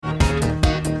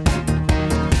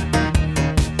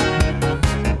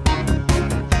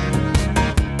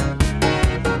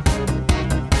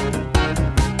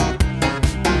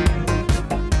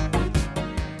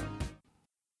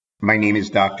My name is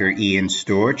Dr. Ian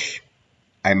Storch.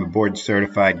 I'm a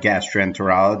board-certified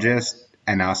gastroenterologist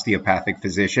and osteopathic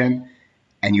physician,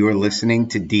 and you are listening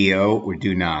to DO or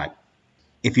Do Not.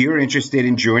 If you're interested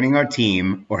in joining our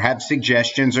team or have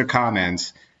suggestions or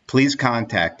comments, please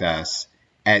contact us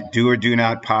at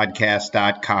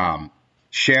doordonotpodcast.com.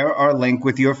 Share our link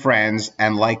with your friends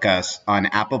and like us on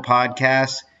Apple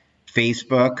Podcasts,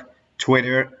 Facebook,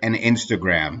 Twitter, and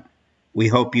Instagram. We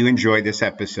hope you enjoy this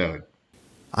episode.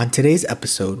 On today's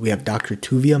episode, we have Dr.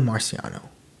 Tuvia Marciano.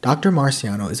 Dr.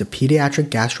 Marciano is a pediatric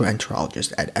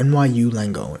gastroenterologist at NYU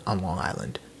Langone on Long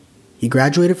Island. He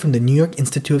graduated from the New York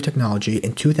Institute of Technology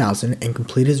in 2000 and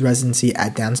completed his residency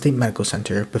at Downstate Medical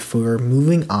Center before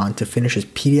moving on to finish his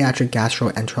pediatric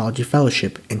gastroenterology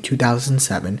fellowship in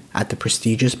 2007 at the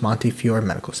prestigious Montefiore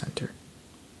Medical Center.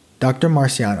 Dr.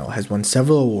 Marciano has won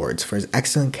several awards for his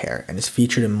excellent care and is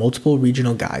featured in multiple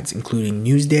regional guides, including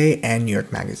Newsday and New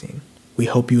York Magazine. We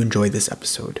hope you enjoy this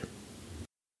episode.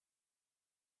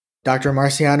 Dr.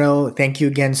 Marciano, thank you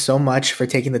again so much for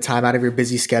taking the time out of your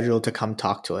busy schedule to come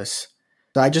talk to us.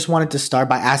 So I just wanted to start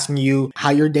by asking you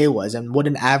how your day was and what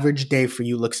an average day for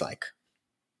you looks like.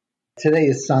 Today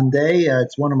is Sunday.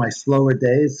 It's one of my slower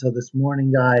days. So this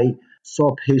morning I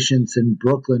saw patients in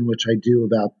Brooklyn, which I do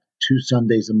about 2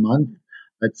 Sundays a month.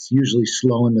 It's usually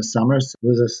slow in the summer. So it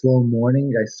was a slow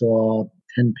morning. I saw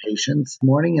 10 patients this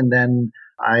morning, and then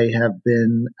I have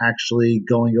been actually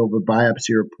going over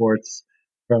biopsy reports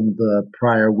from the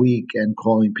prior week and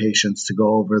calling patients to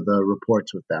go over the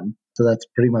reports with them. So that's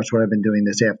pretty much what I've been doing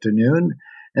this afternoon.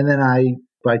 And then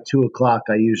by 2 o'clock,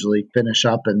 I usually finish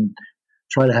up and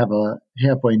try to have a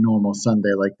halfway normal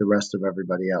Sunday like the rest of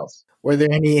everybody else. Were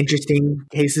there any interesting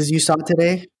cases you saw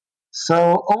today?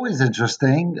 So always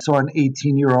interesting. Saw an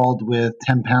 18-year-old with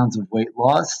 10 pounds of weight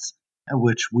loss,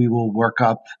 which we will work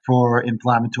up for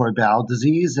inflammatory bowel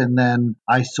disease. And then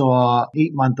I saw an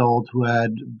 8-month-old who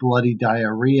had bloody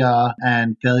diarrhea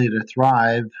and failure to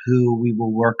thrive, who we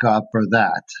will work up for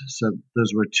that. So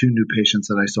those were 2 new patients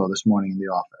that I saw this morning in the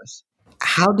office.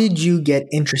 How did you get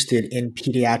interested in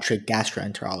pediatric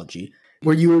gastroenterology?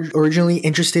 Were you originally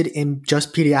interested in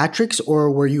just pediatrics,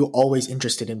 or were you always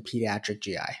interested in pediatric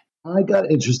GI? I got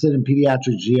interested in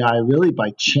pediatric GI really by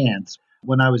chance.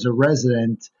 When I was a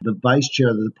resident, the vice chair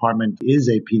of the department is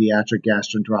a pediatric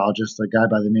gastroenterologist, a guy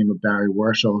by the name of Barry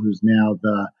Werschel, who's now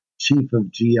the chief of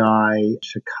GI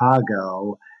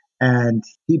Chicago. And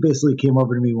he basically came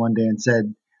over to me one day and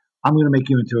said, I'm going to make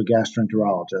you into a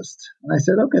gastroenterologist. And I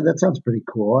said, okay, that sounds pretty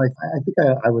cool. I think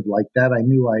I would like that. I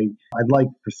knew I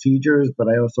liked procedures, but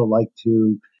I also like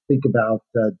to think about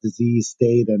the disease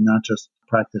state and not just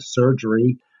practice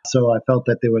surgery. So I felt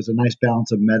that there was a nice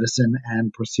balance of medicine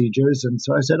and procedures. And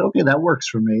so I said, okay, that works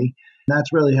for me. And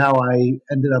that's really how I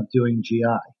ended up doing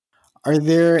GI. Are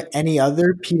there any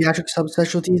other pediatric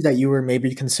subspecialties that you were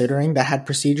maybe considering that had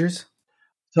procedures?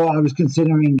 So I was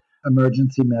considering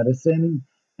emergency medicine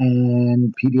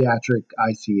and pediatric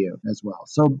ICU as well.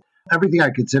 So everything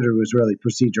I considered was really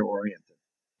procedure oriented.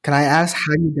 Can I ask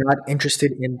how you got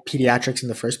interested in pediatrics in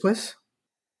the first place?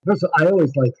 First of all, I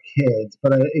always liked kids,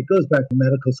 but it goes back to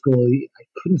medical school. I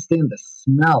couldn't stand the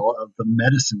smell of the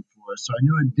medicine floors, so I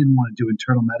knew I didn't want to do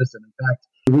internal medicine. In fact,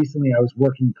 recently I was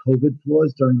working COVID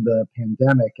floors during the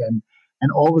pandemic, and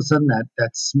all of a sudden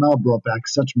that smell brought back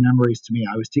such memories to me.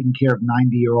 I was taking care of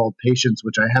 90-year-old patients,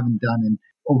 which I haven't done in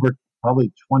over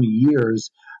probably 20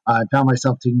 years. I found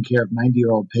myself taking care of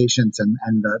 90-year-old patients, and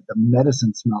the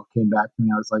medicine smell came back to me.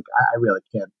 I was like, I really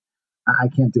can't. I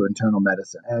can't do internal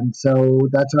medicine. And so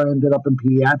that's how I ended up in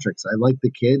pediatrics. I like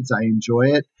the kids. I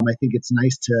enjoy it. I think it's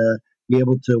nice to be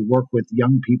able to work with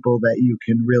young people that you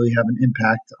can really have an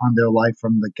impact on their life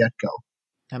from the get-go.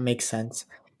 That makes sense.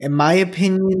 In my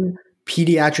opinion,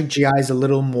 pediatric GI is a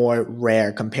little more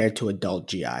rare compared to adult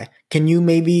GI. Can you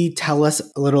maybe tell us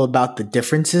a little about the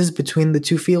differences between the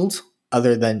two fields,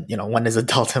 other than, one is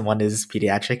adult and one is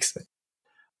pediatrics?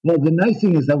 Well, the nice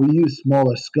thing is that we use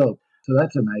smaller scope. So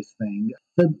that's a nice thing.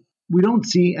 But we don't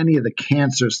see any of the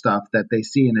cancer stuff that they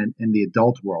see in the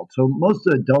adult world. So most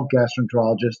of the adult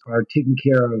gastroenterologists are taking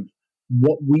care of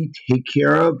what we take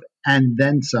care of, and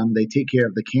then some. They take care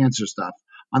of the cancer stuff.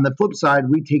 On the flip side,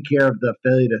 we take care of the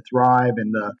failure to thrive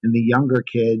in the younger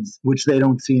kids, which they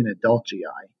don't see in adult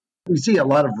GI. We see a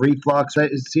lot of reflux. I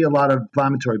see a lot of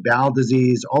inflammatory bowel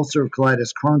disease, ulcerative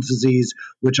colitis, Crohn's disease,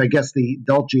 which I guess the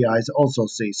adult GIs also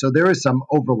see. So there is some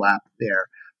overlap there.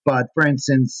 But for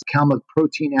instance, Calmette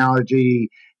protein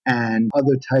allergy and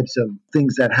other types of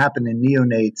things that happen in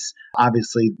neonates,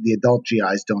 obviously the adult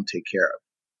GIs don't take care of.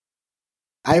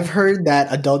 I've heard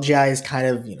that adult GI is kind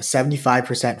of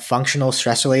 75% functional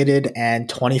stress related and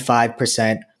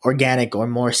 25% organic or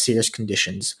more serious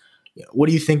conditions. What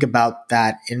do you think about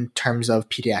that in terms of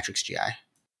pediatrics GI?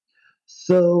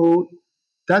 So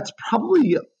that's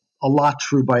probably a lot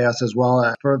true by us as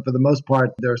well. For the most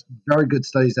part, there's very good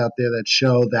studies out there that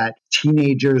show that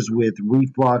teenagers with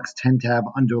reflux tend to have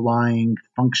underlying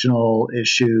functional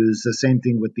issues. The same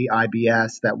thing with the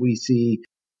IBS that we see.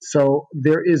 So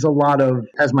there is a lot of,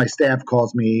 as my staff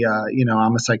calls me,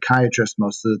 I'm a psychiatrist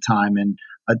most of the time and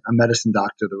a medicine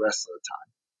doctor the rest of the time.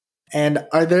 And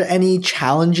are there any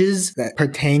challenges that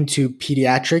pertain to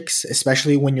pediatrics,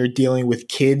 especially when you're dealing with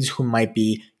kids who might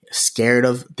be scared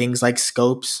of things like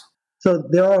scopes? So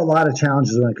there are a lot of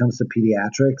challenges when it comes to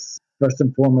pediatrics. First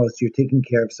and foremost, you're taking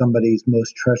care of somebody's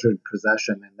most treasured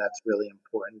possession, and that's really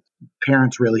important.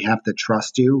 Parents really have to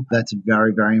trust you. That's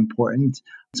very, very important.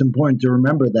 It's important to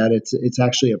remember that it's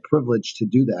actually a privilege to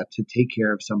do that, to take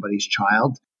care of somebody's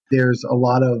child. There's a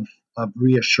lot of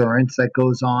reassurance that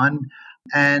goes on.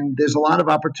 And there's a lot of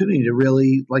opportunity to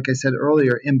really, like I said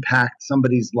earlier, impact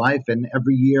somebody's life. And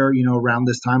every year, around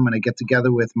this time when I get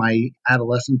together with my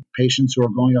adolescent patients who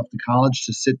are going off to college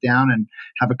to sit down and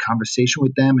have a conversation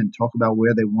with them and talk about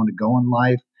where they want to go in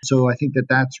life. So I think that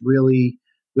that's really,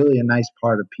 really a nice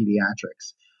part of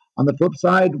pediatrics. On the flip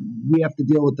side, we have to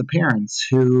deal with the parents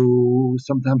who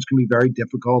sometimes can be very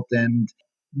difficult and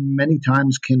many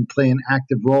times can play an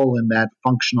active role in that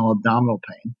functional abdominal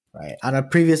pain. Right. On a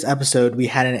previous episode, we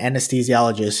had an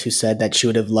anesthesiologist who said that she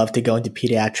would have loved to go into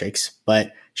pediatrics,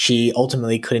 but she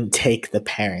ultimately couldn't take the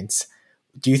parents.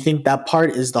 Do you think that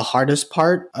part is the hardest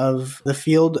part of the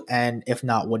field? And if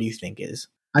not, what do you think is?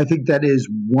 I think that is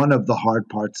one of the hard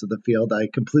parts of the field. I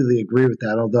completely agree with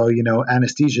that. Although,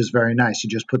 anesthesia is very nice. You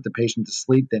just put the patient to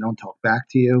sleep. They don't talk back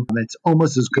to you. It's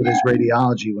almost as good as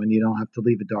radiology when you don't have to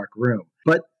leave a dark room.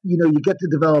 But, you get to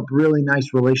develop really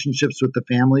nice relationships with the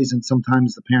families, and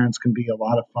sometimes the parents can be a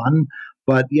lot of fun.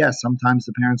 But yes, sometimes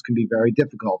the parents can be very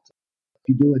difficult. If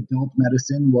you do adult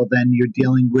medicine, well, then you're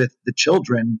dealing with the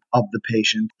children of the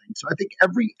patient. So I think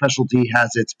every specialty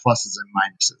has its pluses and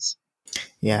minuses.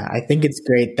 Yeah, I think it's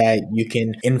great that you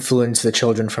can influence the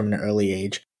children from an early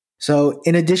age. So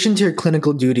in addition to your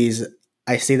clinical duties,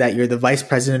 I see that you're the vice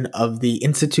president of the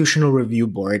Institutional Review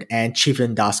Board and chief of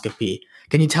endoscopy.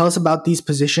 Can you tell us about these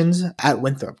positions at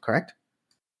Winthrop, correct?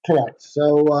 Correct.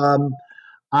 So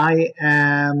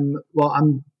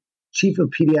I'm chief of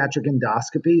pediatric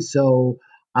endoscopy. So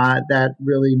that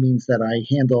really means that I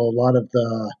handle a lot of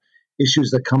the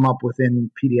issues that come up within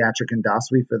pediatric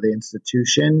endoscopy for the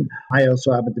institution. I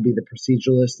also happen to be the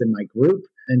proceduralist in my group.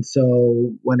 And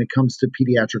so when it comes to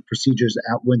pediatric procedures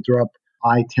at Winthrop,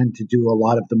 I tend to do a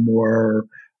lot of the more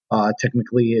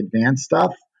technically advanced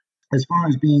stuff. As far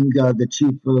as being the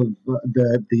chief of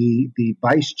the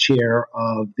vice chair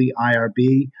of the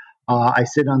IRB, I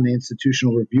sit on the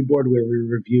Institutional Review Board where we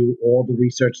review all the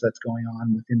research that's going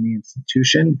on within the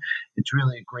institution. It's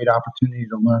really a great opportunity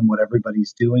to learn what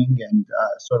everybody's doing and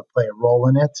sort of play a role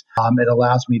in it. It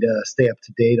allows me to stay up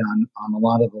to date on a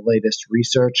lot of the latest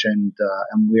research and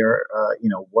where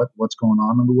what's going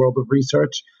on in the world of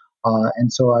research.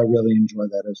 And so I really enjoy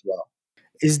that as well.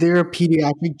 Is there a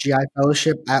pediatric GI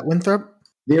fellowship at Winthrop?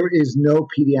 There is no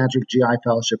pediatric GI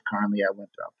fellowship currently at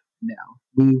Winthrop now.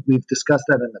 We've discussed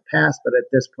that in the past, but at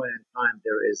this point in time,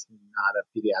 there is not a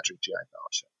pediatric GI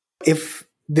fellowship. If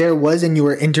there was and you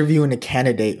were interviewing a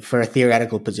candidate for a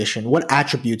theoretical position, what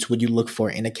attributes would you look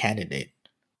for in a candidate?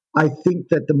 I think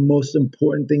that the most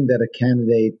important thing that a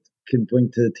candidate can bring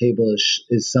to the table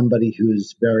is somebody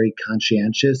who's very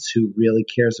conscientious, who really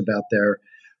cares about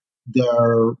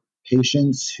their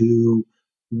patients, who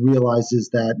realizes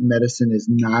that medicine is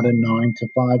not a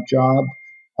 9-to-5 job,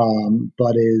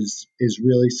 but is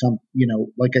really some,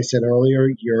 like I said earlier,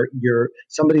 you're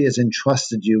somebody has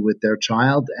entrusted you with their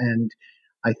child, and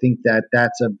I think that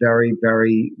that's a very,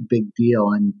 very big deal,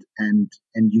 and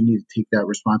you need to take that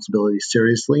responsibility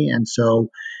seriously. And so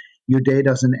your day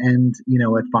doesn't end,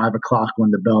 at 5 o'clock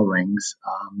when the bell rings,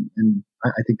 and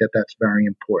I think that that's very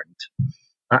important.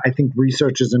 I think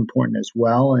research is important as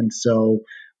well. And so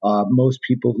most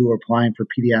people who are applying for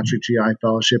pediatric GI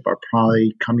fellowship are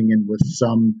probably coming in with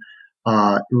some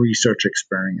research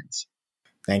experience.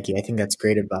 Thank you. I think that's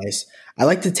great advice. I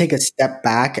like to take a step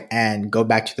back and go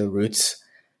back to the roots.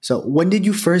 So when did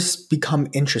you first become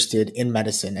interested in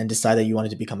medicine and decide that you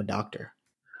wanted to become a doctor?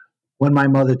 When my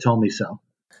mother told me so.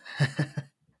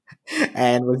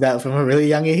 And was that from a really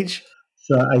young age?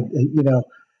 So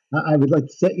I would like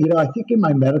to say, I think in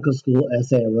my medical school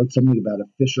essay, I wrote something about a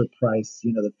Fisher Price,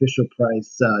 the Fisher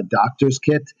Price doctor's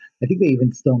kit. I think they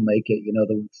even still make it,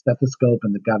 the stethoscope,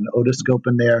 and they've got an otoscope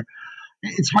in there.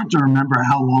 It's hard to remember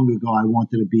how long ago I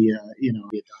wanted to be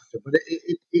be a doctor, but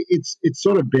it's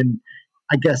sort of been,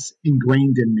 I guess,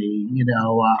 ingrained in me.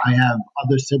 I have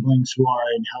other siblings who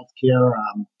are in healthcare.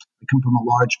 I come from a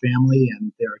large family,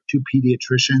 and there are two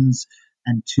pediatricians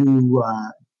and two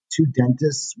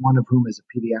dentists, one of whom is a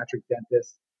pediatric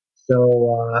dentist.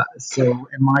 So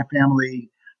in my family,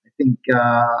 I think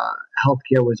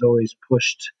healthcare was always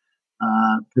pushed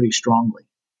pretty strongly.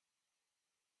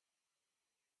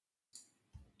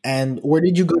 And where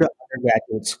did you go to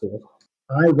undergraduate school?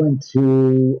 I went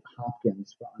to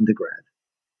Hopkins for undergrad.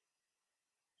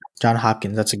 John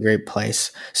Hopkins, that's a great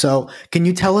place. So, can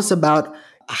you tell us about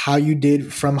how you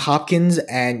did from Hopkins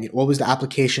and what was the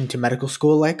application to medical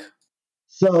school like?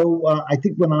 So I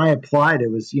think when I applied, it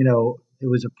was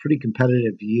a pretty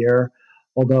competitive year.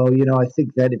 Although, I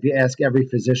think that if you ask every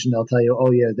physician, they'll tell you,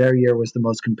 oh yeah, their year was the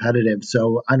most competitive.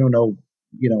 So I don't know,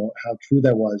 how true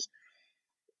that was.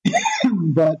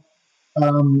 But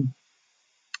um,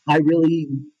 I really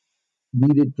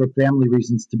needed, for family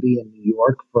reasons, to be in New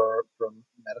York for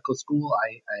medical school.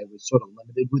 I was sort of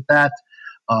limited with that,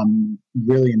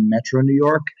 really in Metro New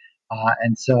York.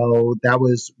 And so that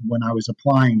was when I was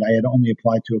applying. I had only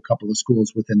applied to a couple of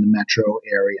schools within the metro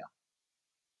area.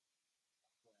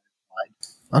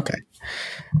 Okay.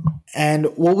 And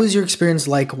what was your experience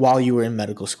like while you were in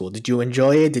medical school? Did you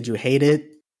enjoy it? Did you hate it?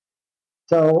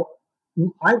 So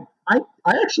I, I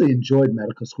actually enjoyed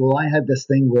medical school. I had this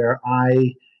thing where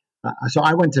so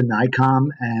I went to NICOM,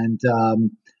 and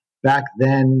back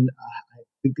then I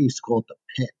think they used to call it the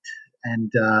pit.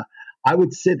 And I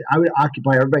would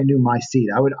occupy, everybody knew my seat.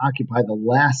 I would occupy the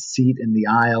last seat in the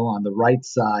aisle on the right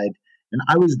side. And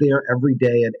I was there every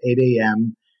day at 8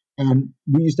 a.m. And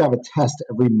we used to have a test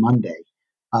every Monday.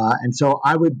 And so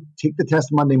I would take the test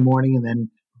Monday morning, and then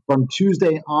from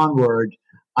Tuesday onward,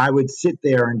 I would sit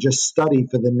there and just study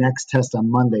for the next test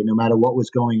on Monday, no matter what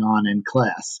was going on in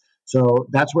class. So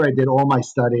that's where I did all my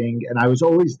studying, and I was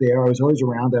always there. I was always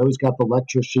around. I always got the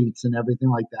lecture sheets and everything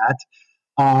like that.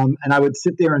 And I would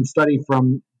sit there and study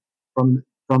from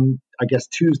I guess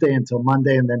Tuesday until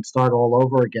Monday, and then start all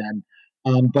over again.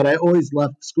 But I always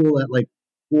left school at like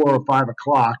 4 or 5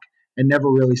 o'clock, and never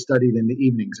really studied in the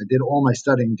evenings. I did all my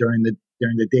studying during the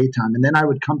daytime, and then I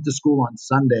would come to school on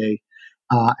Sunday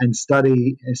and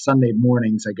study Sunday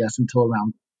mornings, I guess, until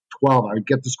around 12. I would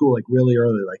get to school like really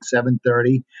early, like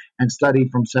 7:30, and study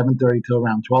from 7:30 till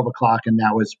around 12 o'clock, and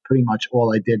that was pretty much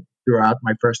all I did throughout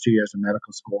my first 2 years of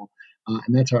medical school.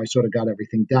 And that's how I sort of got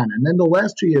everything done. And then the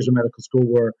last 2 years of medical school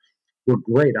were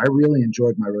great. I really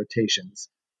enjoyed my rotations.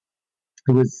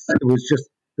 It was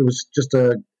just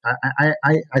a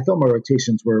I thought my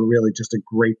rotations were really just a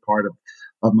great part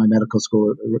of my medical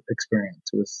school experience.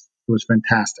 It was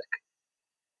fantastic.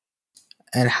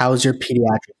 And how's your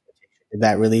pediatrics? Did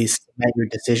that really cement your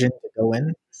decision to go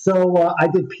in? So I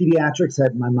did pediatrics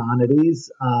at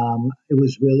Maimonides. It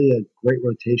was really a great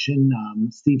rotation.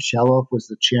 Steve Shelloff was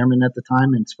the chairman at the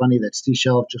time, and it's funny that Steve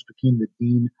Shelloff just became the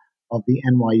dean of the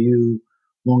NYU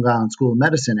Long Island School of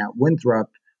Medicine at Winthrop.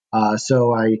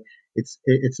 So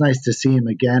it's nice to see him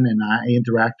again, and I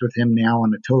interact with him now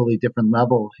on a totally different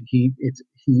level. He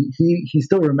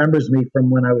still remembers me from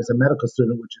when I was a medical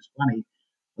student, which is funny.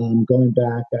 Going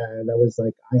back, that was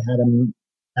like I had him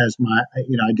as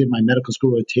I did my medical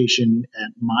school rotation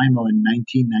at MIMO in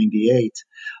 1998.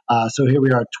 So here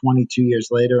we are 22 years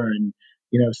later, and,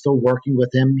 still working with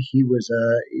him. He was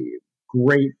a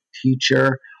great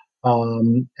teacher.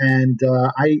 And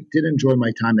I did enjoy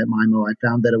my time at MIMO. I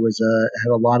found that it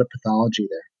had a lot of pathology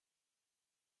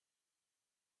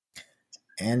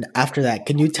there. And after that,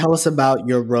 can you tell us about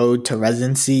your road to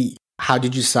residency? How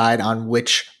did you decide on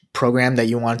which program that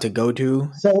you wanted to go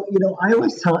to? So, I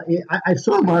always tell, I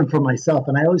sort of learned from myself,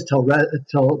 and I always tell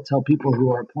people who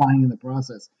are applying in the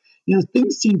process,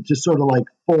 things seem to sort of like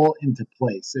fall into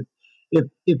place. If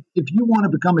you want to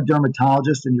become a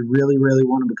dermatologist, and you really, really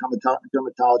want to become a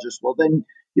dermatologist, well, then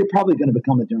you're probably going to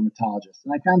become a dermatologist.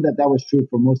 And I found that was true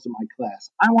for most of my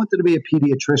class. I wanted to be a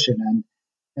pediatrician,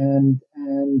 and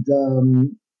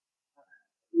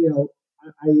you know,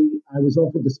 I was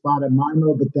offered the spot at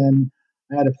MIMO, but then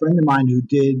I had a friend of mine who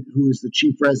was the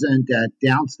chief resident at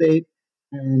Downstate,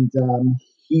 and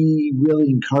he really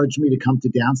encouraged me to come to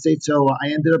Downstate. So I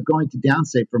ended up going to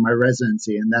Downstate for my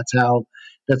residency, and that's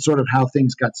sort of how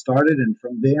things got started. And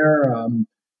from there,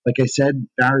 like I said,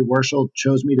 Barry Werschel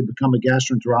chose me to become a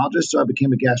gastroenterologist, so I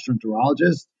became a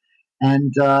gastroenterologist.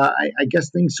 And I guess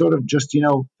things sort of just,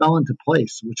 fell into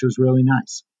place, which was really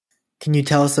nice. Can you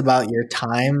tell us about your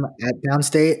time at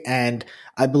Downstate? And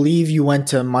I believe you went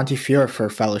to Montefiore for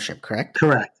fellowship, correct?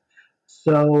 Correct.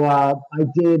 So I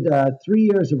did 3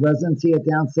 years of residency at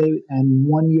Downstate and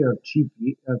 1 year of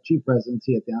chief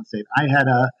residency at Downstate.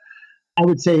 I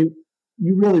would say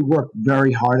you really worked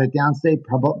very hard at Downstate,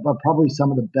 but probably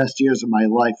some of the best years of my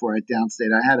life were at Downstate.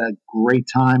 I had a great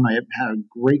time. I had a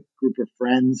great group of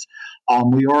friends.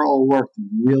 We all worked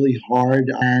really hard,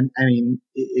 and I mean,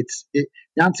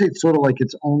 Downstate's sort of like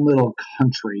its own little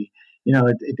country.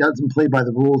 It doesn't play by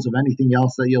the rules of anything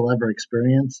else that you'll ever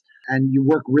experience. And you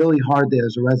work really hard there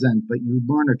as a resident, but you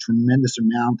learn a tremendous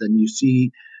amount, and you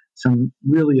see some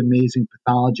really amazing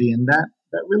pathology, and that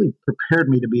really prepared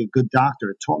me to be a good doctor.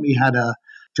 It taught me how to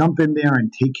jump in there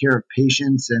and take care of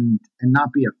patients and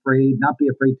not be afraid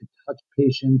to touch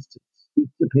patients, to speak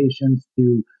to patients,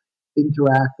 to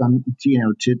interact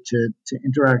to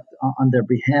interact on their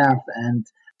behalf. And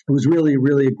it was really,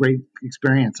 really a great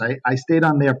experience. I stayed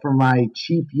on there for my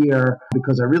chief year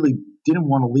because I really didn't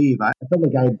want to leave. I felt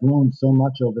like I had grown so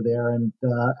much over there, and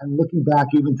looking back,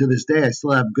 even to this day, I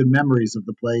still have good memories of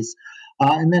the place.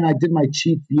 And then I did my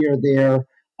chief year there,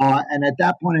 and at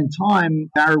that point in time,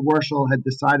 Barry Warshall had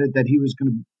decided that he was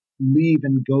going to leave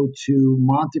and go to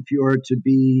Montefiore to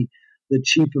be the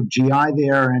chief of GI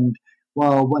there. And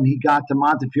well, when he got to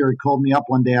Montefiore, he called me up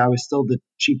one day. I was still the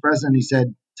chief resident. He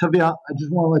said, "Tuvia, I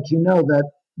just want to let you know that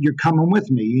you're coming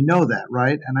with me. You know that,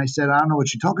 right?" And I said, "I don't know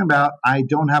what you're talking about. I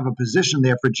don't have a position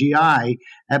there for GI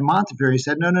at Montefiore." He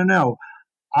said, "No, no, no.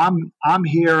 I'm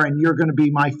here and you're going to be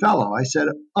my fellow." I said,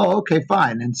 "Oh, okay,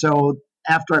 fine." And so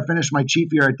after I finished my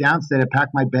chief year at Downstate, I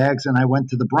packed my bags and I went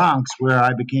to the Bronx, where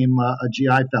I became a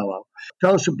GI fellow.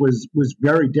 Fellowship was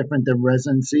very different than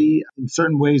residency. In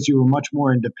certain ways, you were much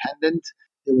more independent.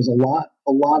 There was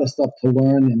a lot of stuff to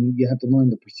learn, and you had to learn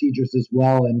the procedures as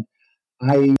well. And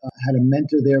I had a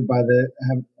mentor there by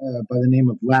the name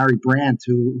of Larry Brandt,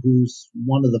 who's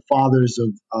one of the fathers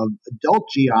of adult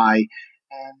GI.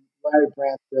 And Larry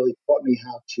Brandt really taught me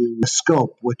how to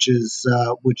scope, which is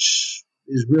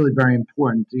really very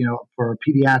important. For a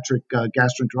pediatric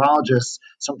gastroenterologist,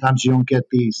 sometimes you don't get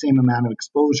the same amount of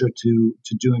exposure to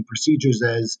doing procedures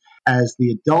as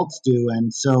the adults do.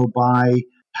 And so by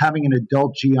having an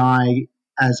adult GI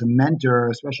as a mentor,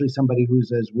 especially somebody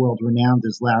who's as world renowned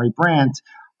as Larry Brandt,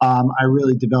 I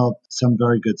really developed some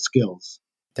very good skills.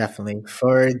 Definitely.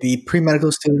 For the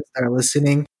pre-medical students that are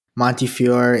listening,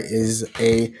 Montefiore is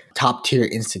a top-tier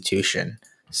institution.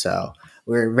 So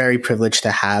we're very privileged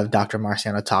to have Dr.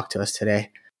 Marciano talk to us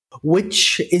today.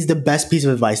 Which is the best piece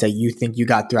of advice that you think you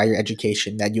got throughout your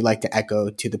education that you'd like to echo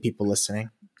to the people listening?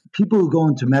 People who go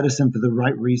into medicine for the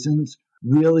right reasons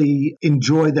really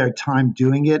enjoy their time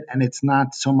doing it, and it's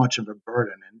not so much of a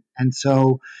burden. And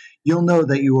so you'll know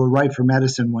that you were right for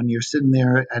medicine when you're sitting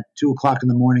there at 2 o'clock in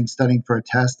the morning studying for a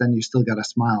test and you still got a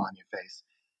smile on your face.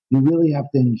 You really have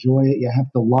to enjoy it. You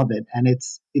have to love it, and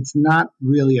it's not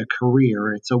really a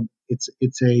career. It's a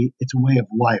way of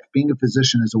life. Being a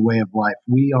physician is a way of life.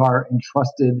 We are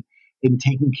entrusted in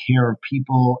taking care of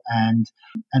people and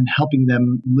helping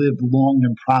them live long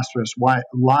and prosperous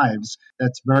lives.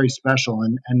 That's very special,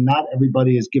 and not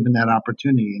everybody is given that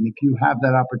opportunity. And if you have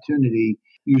that opportunity,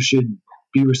 you should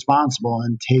be responsible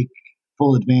and take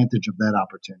full advantage of that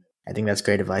opportunity. I think that's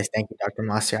great advice. Thank you, Dr.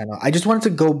 Marciano. I just wanted to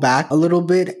go back a little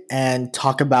bit and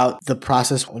talk about the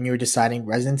process when you were deciding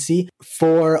residency.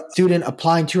 For a student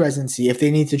applying to residency, if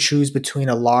they need to choose between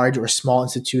a large or small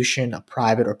institution, a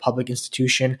private or public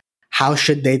institution, how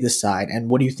should they decide?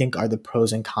 And what do you think are the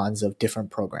pros and cons of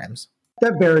different programs?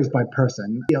 That varies by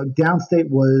person. Downstate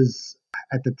was,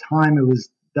 at the time,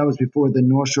 that was before the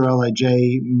North Shore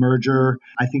LIJ merger.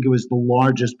 I think it was the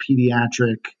largest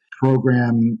pediatric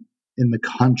program in the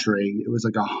country. It was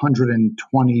like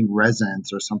 120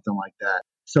 residents or something like that.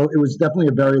 So it was definitely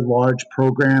a very large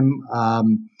program,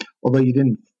 although you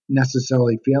didn't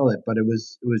necessarily feel it, but it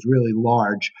was really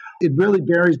large. It really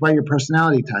varies by your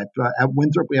personality type. At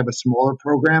Winthrop, we have a smaller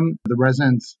program. The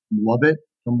residents love it.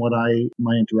 From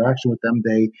my interaction with them,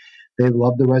 they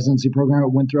love the residency program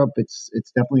at Winthrop. It's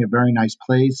definitely a very nice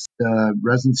place. The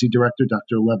residency director,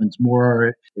 Dr. Levins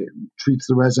Moore, treats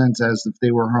the residents as if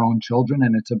they were her own children,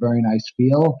 and it's a very nice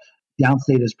feel.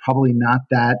 Downstate is probably not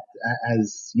that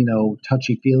as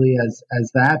touchy-feely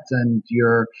as that, and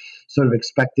you're sort of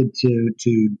expected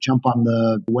to jump on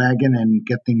the wagon and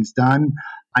get things done.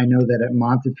 I know that at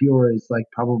Montefiore is like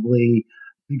probably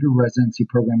bigger residency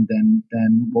program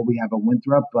than what we have at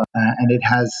Winthrop, and it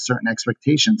has certain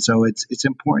expectations. So it's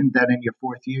important that in your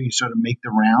fourth year you sort of make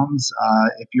the rounds.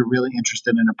 If you're really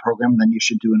interested in a program, then you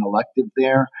should do an elective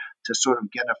there to sort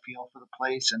of get a feel for the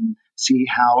place and see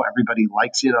how everybody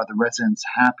likes it. Are the residents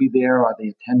happy there? Are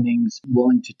the attendings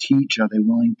willing to teach? Are they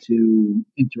willing to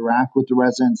interact with the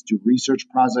residents, do research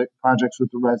projects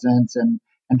with the residents, and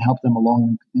help them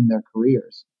along in their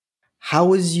careers? How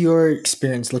was your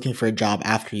experience looking for a job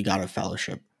after you got a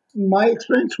fellowship? My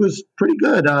experience was pretty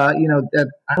good. I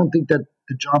don't think that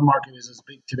the job market is as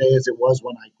big today as it was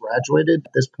when I graduated.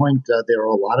 At this point, there are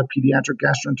a lot of pediatric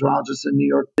gastroenterologists in New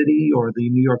York City or the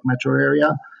New York metro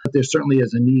area. But there certainly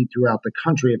is a need throughout the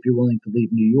country if you're willing to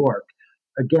leave New York.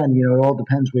 Again, it all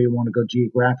depends where you want to go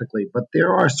geographically, but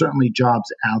there are certainly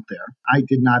jobs out there. I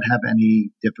did not have any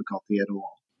difficulty at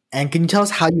all. And can you tell us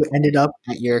how you ended up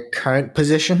at your current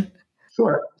position?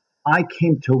 Sure. I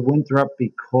came to Winthrop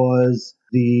because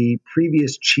the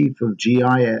previous chief of GI,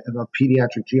 of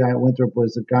pediatric GI at Winthrop,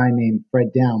 was a guy named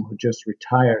Fred Daum, who just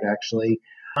retired, actually.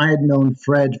 I had known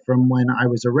Fred from when I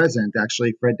was a resident,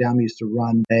 actually. Fred Daum used to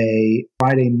run a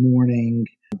Friday morning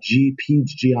Peds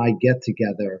GI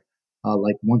get-together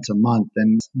like once a month.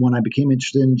 And when I became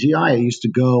interested in GI, I used to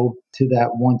go to that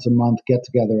once-a-month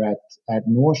get-together at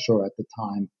North Shore at the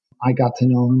time. I got to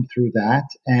know him through that,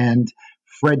 and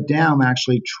Fred Daum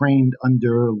actually trained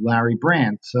under Larry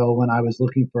Brandt. So when I was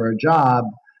looking for a job,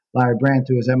 Larry Brandt,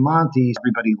 who was at Monty,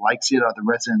 everybody likes it. Are the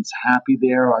residents happy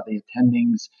there? Are the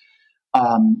attendings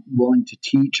willing to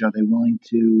teach? Are they willing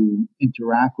to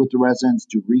interact with the residents,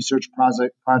 do research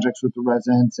projects with the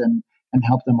residents, and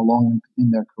help them along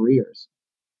in their careers?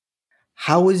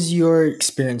 How was your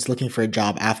experience looking for a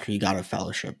job after you got a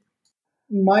fellowship?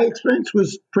 My experience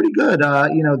was pretty good. I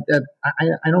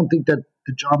don't think that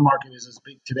the job market is as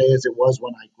big today as it was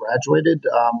when I graduated.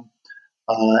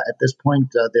 At this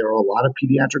point, there are a lot of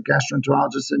pediatric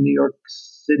gastroenterologists in New York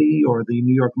City or the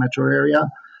New York metro area,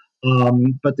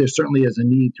 but there certainly is a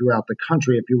need throughout the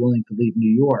country if you're willing to leave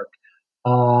New York.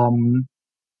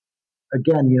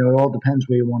 Again, it all depends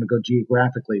where you want to go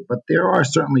geographically, but there are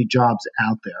certainly jobs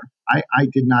out there. I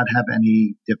did not have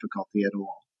any difficulty at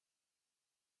all.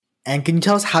 And can you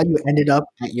tell us how you ended up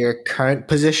at your current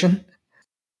position?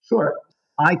 Sure.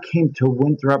 I came to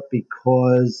Winthrop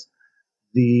because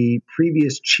the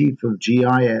previous chief of GI,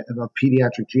 of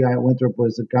pediatric GI at Winthrop,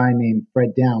 was a guy named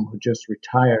Fred Daum, who just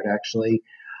retired, actually.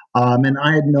 And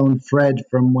I had known Fred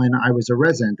from when I was a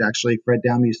resident, actually. Fred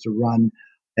Daum used to run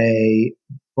a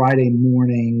Friday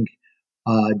morning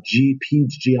Peds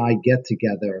GI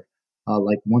get-together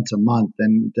like once a month.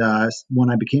 And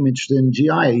when I became interested in GI,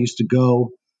 I used to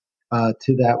go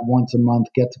to that once a month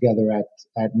get-together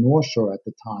at North Shore at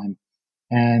the time.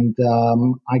 And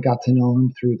I got to know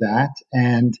him through that.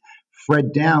 And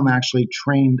Fred Daum actually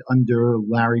trained under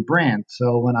Larry Brandt.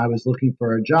 So when I was looking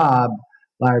for a job,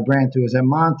 Larry Brandt, who was at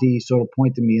Monty, sort of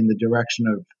pointed me in the direction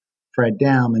of Fred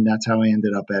Daum, and that's how I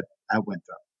ended up at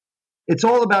Winthrop. It's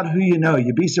all about who you know.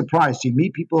 You'd be surprised. You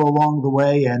meet people along the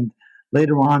way, and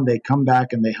later on they come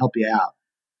back and they help you out.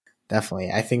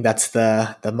 Definitely. I think that's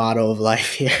the motto of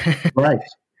life here. Right.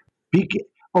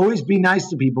 Always be nice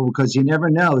to people because you never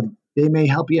know. They may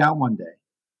help you out one day.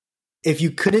 If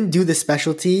you couldn't do the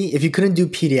specialty, if you couldn't do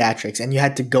pediatrics and you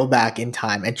had to go back in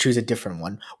time and choose a different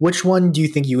one, which one do you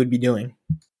think you would be doing?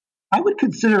 I would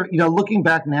consider, looking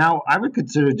back now, I would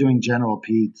consider doing general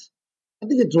peds. I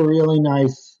think it's a really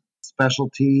nice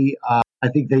specialty. I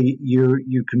think that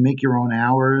you can make your own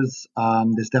hours.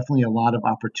 There's definitely a lot of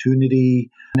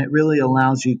opportunity, and it really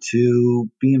allows you to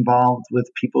be involved with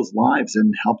people's lives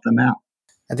and help them out.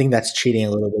 I think that's cheating a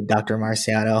little bit, Dr.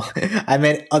 Marciano. I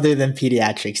meant other than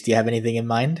pediatrics. Do you have anything in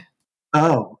mind?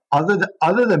 Oh, other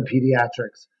than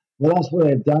pediatrics, what else would I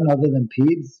have done other than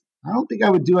peds? I don't think I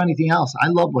would do anything else. I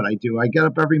love what I do. I get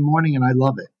up every morning and I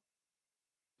love it.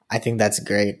 I think that's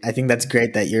great. I think that's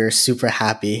great that you're super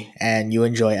happy and you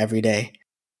enjoy every day.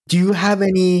 Do you have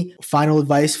any final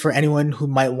advice for anyone who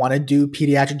might want to do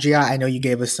pediatric GI? I know you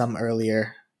gave us some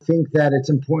earlier. I think that it's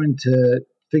important to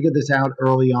figure this out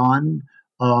early on.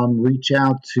 Reach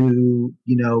out to,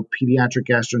 pediatric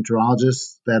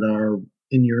gastroenterologists that are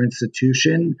in your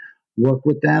institution, work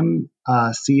with them,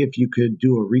 see if you could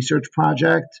do a research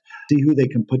project, see who they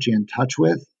can put you in touch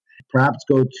with. Perhaps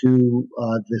go to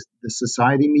the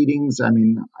society meetings. I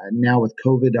mean, now with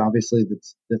COVID, obviously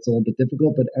that's a little bit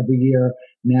difficult, but every year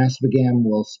NASPGHAN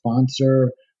will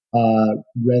sponsor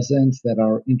residents that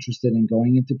are interested in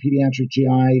going into pediatric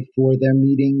GI for their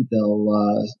meeting.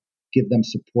 They'll give them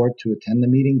support to attend the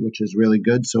meeting, which is really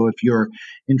good. So if you're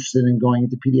interested in going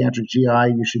into pediatric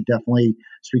GI, you should definitely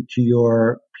speak to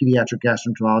your pediatric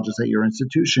gastroenterologists at your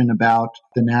institution about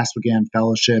the NASPGHAN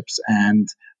fellowships and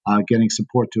getting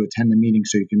support to attend the meeting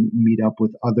so you can meet up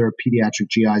with other pediatric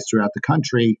GIs throughout the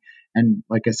country. And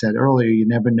like I said earlier, you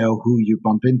never know who you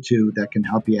bump into that can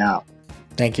help you out.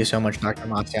 Thank you so much, Dr.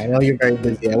 Masi. I know you're very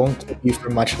busy. I won't keep you for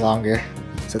much longer.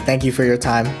 So thank you for your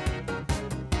time.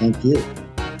 Thank you.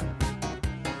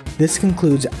 This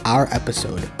concludes our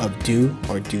episode of Do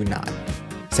or Do Not.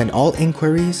 Send all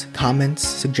inquiries, comments,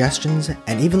 suggestions,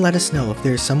 and even let us know if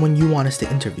there's someone you want us to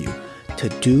interview to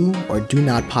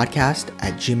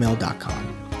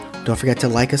doordonotpodcast@gmail.com. Don't forget to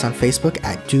like us on Facebook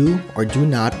at Do or Do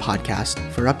Not Podcast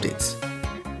for updates.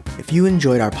 If you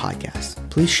enjoyed our podcast,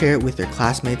 please share it with your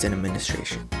classmates and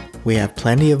administration. We have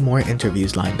plenty of more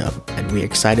interviews lined up, and we're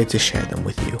excited to share them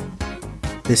with you.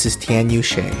 This is Tianyu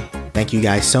Shea. Thank you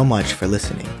guys so much for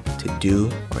listening to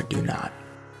Do or Do Not.